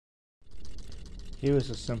Here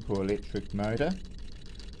is a simple electric motor.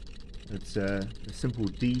 It's a simple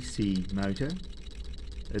DC motor.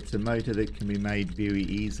 It's a motor that can be made very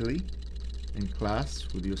easily in class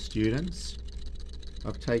with your students.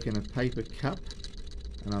 I've taken a paper cup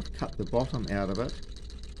and I've cut the bottom out of it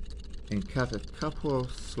and cut a couple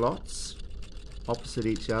of slots opposite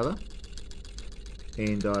each other,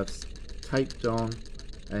 and I've taped on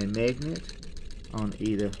a magnet on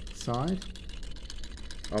either side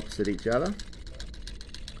opposite each other,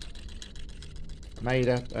 made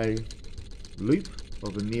up a loop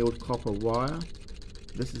of annealed copper wire.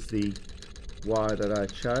 This is the wire that I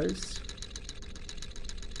chose.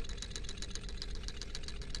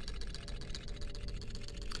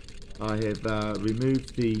 I have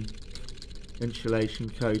removed the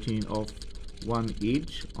insulation coating off one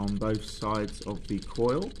edge on both sides of the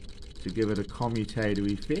coil to give it a commutator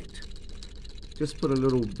effect. Just put a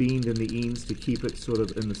little bend in the ends to keep it sort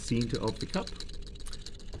of in the center of the cup.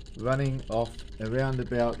 Running off around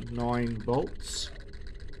about 9 volts,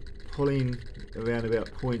 pulling around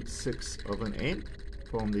about 0.6 of an amp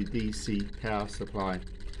from the DC power supply.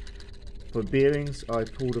 For bearings, I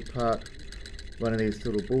pulled apart one of these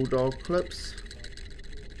little bulldog clips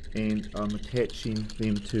and I'm attaching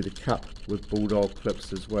them to the cup with bulldog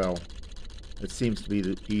clips as well. It seems to be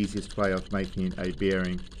the easiest way of making a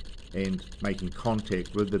bearing and making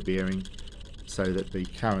contact with the bearing so that the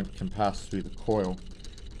current can pass through the coil.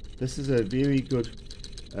 This is a very good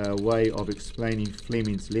way of explaining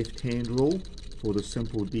Fleming's left-hand rule for the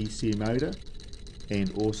simple DC motor,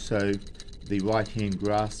 and also the right-hand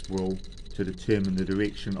grasp rule to determine the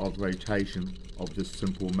direction of rotation of this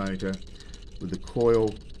simple motor, with the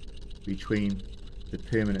coil between the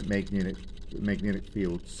permanent magnetic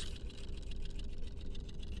fields.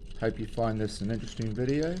 Hope you find this an interesting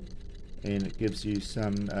video and it gives you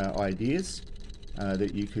some ideas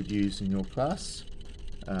that you could use in your class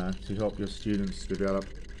to help your students develop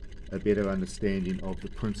a better understanding of the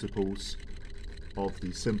principles of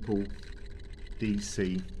the simple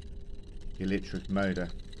DC electric motor,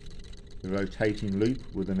 the rotating loop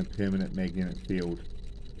within a permanent magnetic field,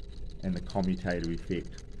 and the commutator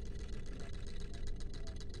effect.